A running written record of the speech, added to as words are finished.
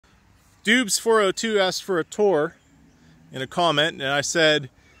Dubes402 asked for a tour in a comment, and I said,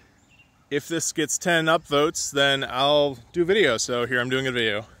 if this gets 10 upvotes, then I'll do a video. So here I'm doing a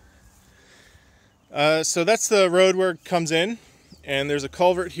video. So that's the road where it comes in, and there's a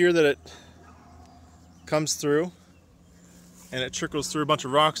culvert here that it comes through, and it trickles through a bunch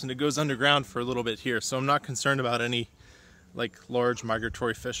of rocks, and it goes underground for a little bit here. So I'm not concerned about any like large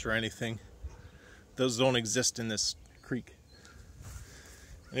migratory fish or anything. Those don't exist in this creek.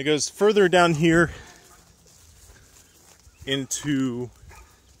 And it goes further down here into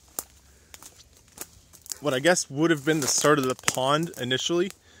what I guess would have been the start of the pond initially,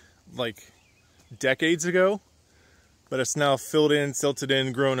 like decades ago, but it's now filled in, silted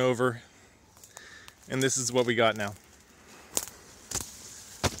in, grown over, and this is what we got now.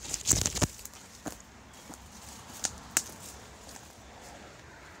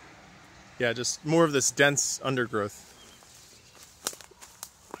 Yeah, just more of this dense undergrowth.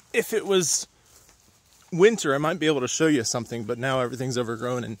 If it was winter, I might be able to show you something, but now everything's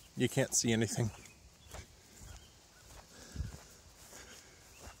overgrown and you can't see anything.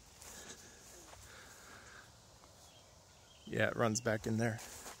 Yeah, it runs back in there.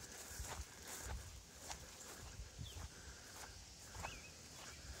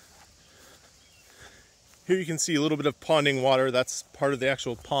 Here you can see a little bit of ponding water. That's part of the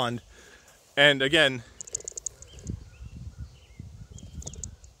actual pond. And again,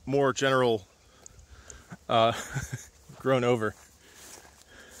 more general grown over.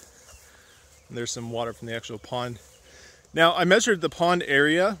 And there's some water from the actual pond. Now, I measured the pond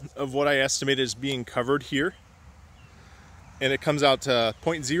area of what I estimate is being covered here, and it comes out to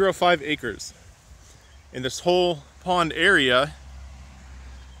 0.05 acres. And this whole pond area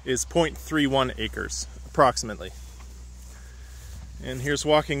is 0.31 acres, approximately. And here's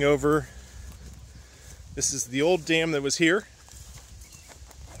walking over. This is the old dam that was here.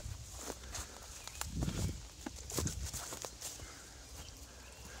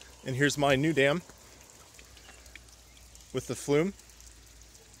 And here's my new dam with the flume.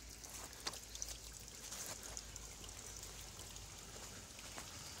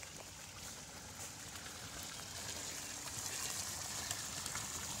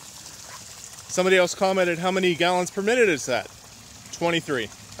 Somebody else commented, how many gallons per minute is that? 23,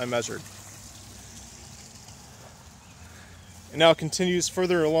 I measured. And now it continues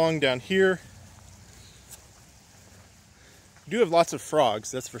further along down here. We do have lots of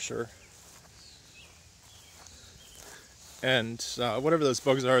frogs, that's for sure. And whatever those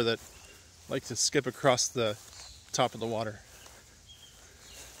bugs are that like to skip across the top of the water.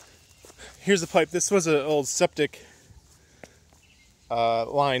 Here's the pipe. This was an old septic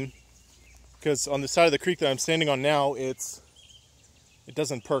line, because on the side of the creek that I'm standing on now, it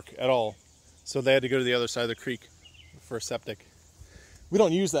doesn't perk at all. So they had to go to the other side of the creek for a septic. We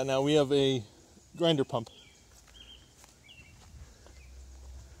don't use that now. We have a grinder pump.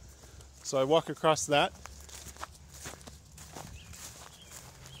 So I walk across that,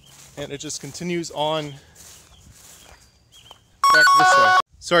 and it just continues on back this way.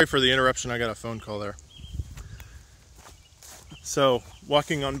 Sorry for the interruption, I got a phone call there. So,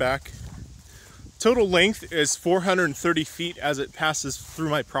 walking on back. Total length is 430 feet as it passes through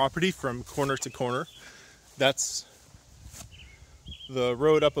my property from corner to corner. That's the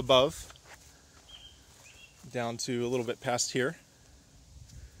road up above, down to a little bit past here.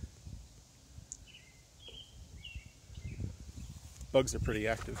 Bugs are pretty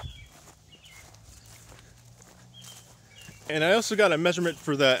active. And I also got a measurement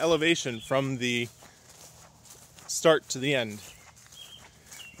for the elevation from the start to the end,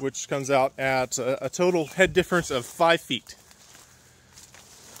 which comes out at a total head difference of 5 feet.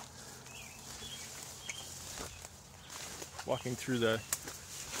 Walking through the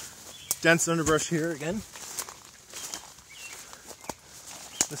dense underbrush here again.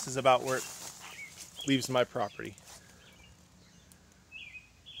 This is about where it leaves my property.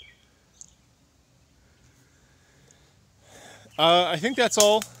 I think that's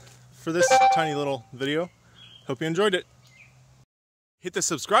all for this tiny little video. Hope you enjoyed it. Hit the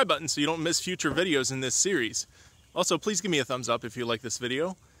subscribe button so you don't miss future videos in this series. Also, please give me a thumbs up if you like this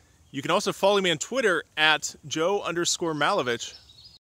video. You can also follow me on Twitter at Joe_Malovich